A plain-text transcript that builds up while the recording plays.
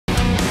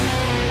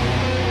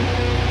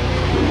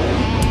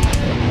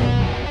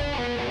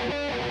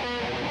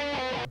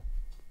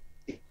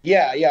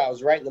Yeah, yeah, I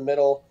was right in the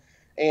middle,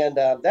 and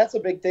that's a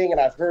big thing.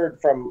 And I've heard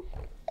from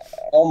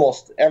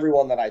almost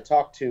everyone that I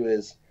talk to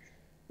is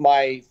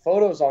my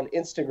photos on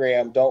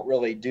Instagram don't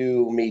really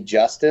do me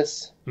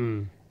justice,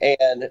 Hmm.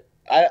 and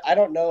I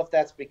don't know if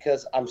that's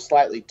because I'm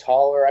slightly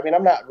taller. I mean,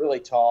 I'm not really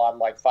tall. I'm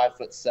like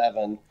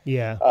 5'7".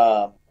 Yeah.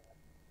 Um,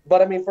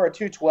 but I mean, for a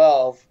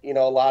 212, a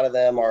lot of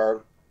them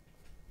are,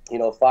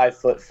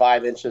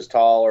 5'5"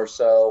 tall or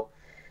so,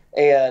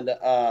 and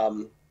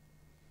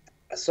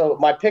so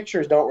my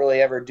pictures don't really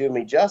ever do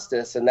me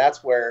justice, and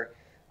that's where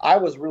I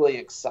was really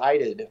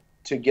excited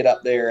to get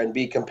up there and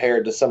be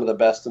compared to some of the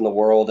best in the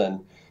world,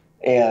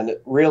 and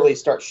really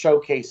start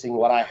showcasing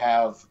what I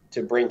have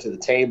to bring to the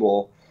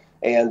table.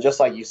 And just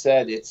like you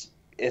said,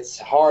 it's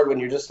hard when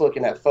you're just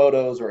looking at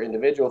photos or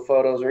individual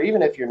photos, or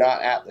even if you're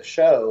not at the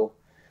show,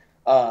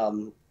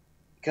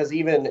 because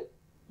even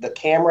the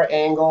camera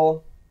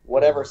angle,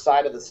 whatever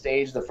side of the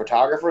stage the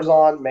photographer's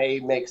on, may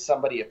make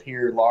somebody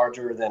appear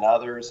larger than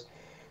others.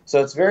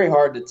 So it's very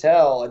hard to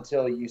tell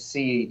until you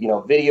see,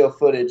 video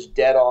footage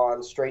dead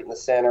on, straight in the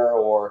center,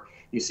 or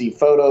you see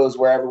photos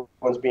where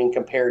everyone's being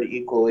compared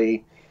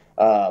equally.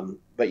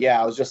 But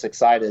yeah, I was just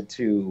excited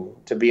to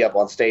be up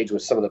on stage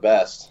with some of the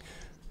best.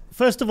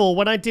 First of all,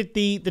 when I did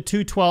the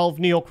 212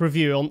 New York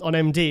review on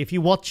MD, if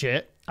you watch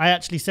it, I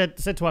actually said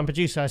to my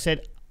producer, I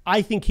said,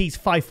 I think he's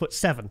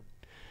 5'7".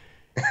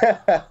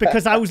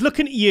 Because I was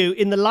looking at you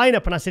in the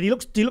lineup and I said, he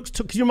looks,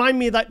 because you remind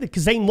me of that,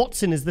 because Zane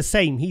Watson is the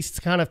same. He's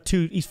kind of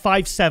he's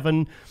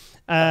 5'7".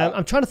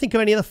 I'm trying to think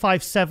of any other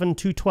 5'7",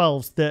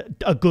 212s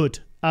that are good.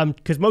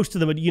 Because most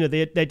of them are,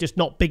 they're just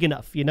not big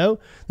enough, they're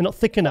not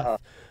thick enough.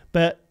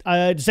 But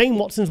Zane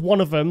Watson's one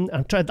of them.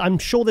 I'm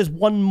sure there's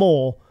one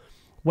more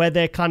where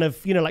they're kind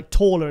of, like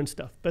taller and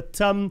stuff. But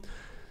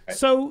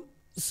so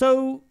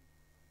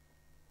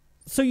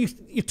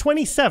you're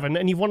 27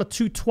 and you've won a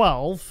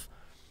 212.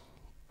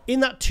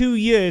 In that 2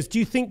 years, do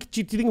you think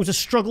it was a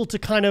struggle to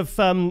kind of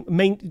kind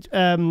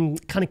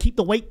of keep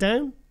the weight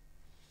down?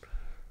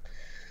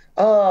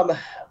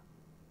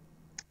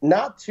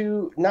 Not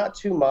too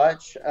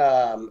much.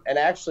 And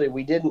actually,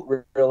 we didn't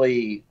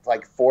really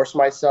like force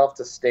myself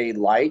to stay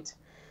light.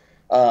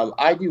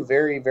 I do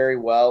very, very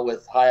well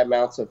with high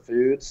amounts of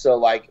food. So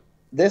like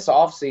this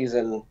off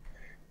season,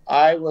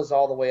 I was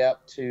all the way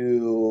up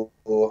to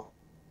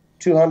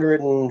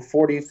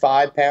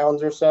 245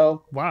 pounds or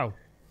so. Wow.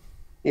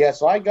 Yeah,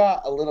 so I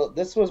got a little.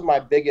 This was my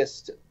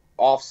biggest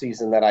off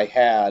season that I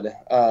had,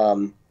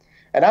 and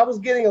I was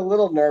getting a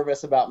little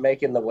nervous about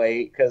making the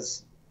weight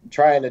because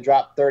trying to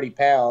drop 30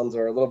 pounds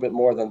or a little bit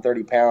more than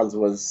 30 pounds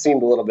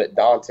seemed a little bit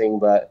daunting.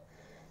 But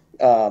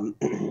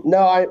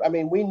no, I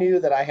mean, we knew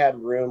that I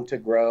had room to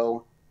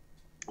grow.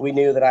 We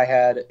knew that I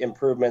had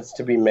improvements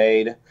to be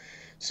made,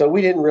 so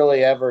we didn't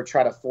really ever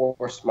try to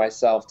force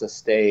myself to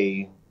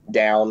stay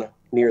down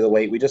near the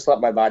weight. We just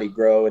let my body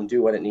grow and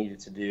do what it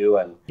needed to do,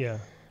 and Yeah.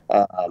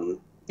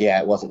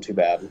 yeah, it wasn't too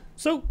bad.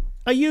 So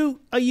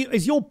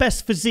is your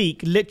best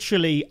physique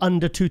literally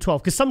under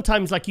 212? Because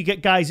sometimes like you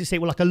get guys who say,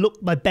 well, like I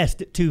look my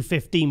best at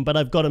 215, but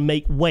I've got to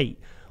make weight.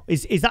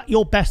 Is that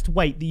your best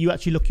weight that you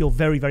actually look your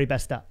very, very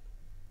best at?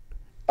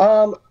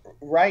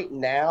 Right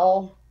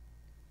now,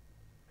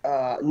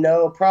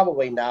 no,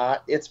 probably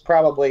not. It's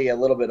probably a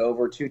little bit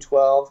over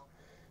 212.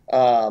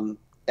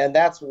 And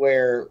that's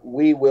where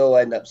we will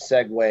end up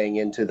segueing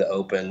into the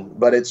open,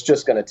 but it's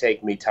just going to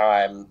take me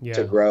time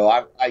to grow.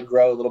 I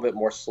grow a little bit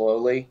more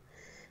slowly.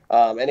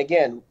 And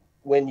again,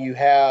 when you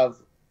have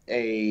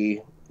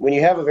a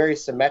very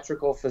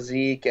symmetrical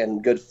physique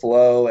and good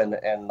flow,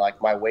 and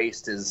like my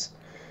waist is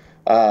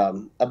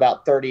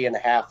about 30 and a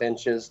half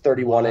inches,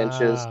 31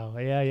 inches.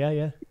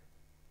 Yeah.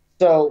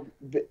 So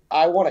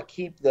I want to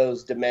keep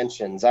those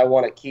dimensions. I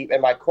want to keep,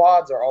 and my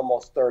quads are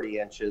almost 30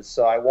 inches.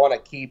 So I want to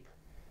keep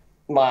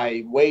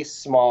my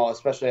waist small,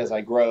 especially as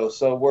I grow.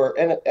 So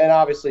and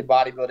obviously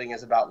bodybuilding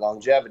is about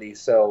longevity.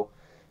 So,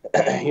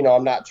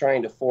 I'm not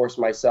trying to force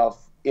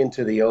myself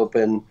into the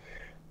open.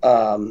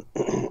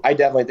 I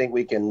definitely think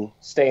we can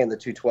stay in the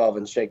 212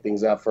 and shake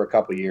things up for a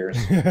couple years.